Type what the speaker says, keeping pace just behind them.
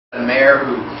A mayor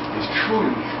who is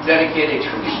truly dedicated,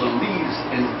 truly believes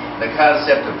in the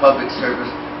concept of public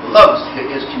service, loves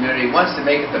his community, wants to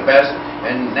make it the best,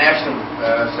 and national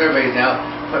surveys now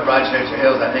put Rochester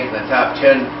Hills, I think, in the top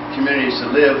 10 communities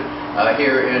to live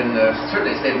here in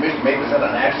certainly the state of Michigan. Maybe it's not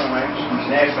a national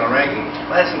ranking.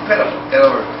 Well, that's incredible. Got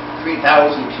over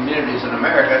 3,000 communities in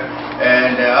America,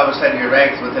 and all of a sudden you're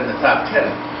ranked within the top 10.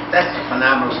 That's a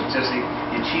phenomenal statistic.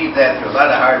 You achieve that through a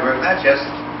lot of hard work, not just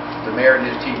the mayor and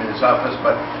his team in his office,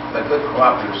 but a good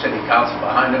cooperative city council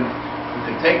behind him who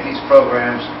can take these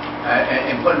programs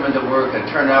and put them into work and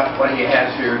turn out what he has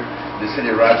here in the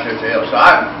city of Rochester Hills. So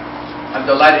I'm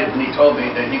delighted when he told me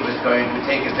that he was going to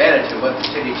take advantage of what the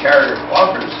city charter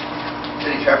offers. The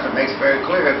city charter makes very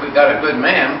clear if we've got a good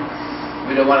man,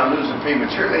 we don't want to lose him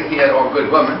prematurely, or a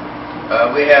good woman.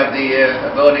 We have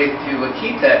the ability to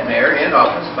keep that mayor in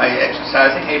office by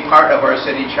exercising a part of our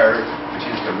city charter, which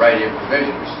is the right of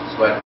provision, which is what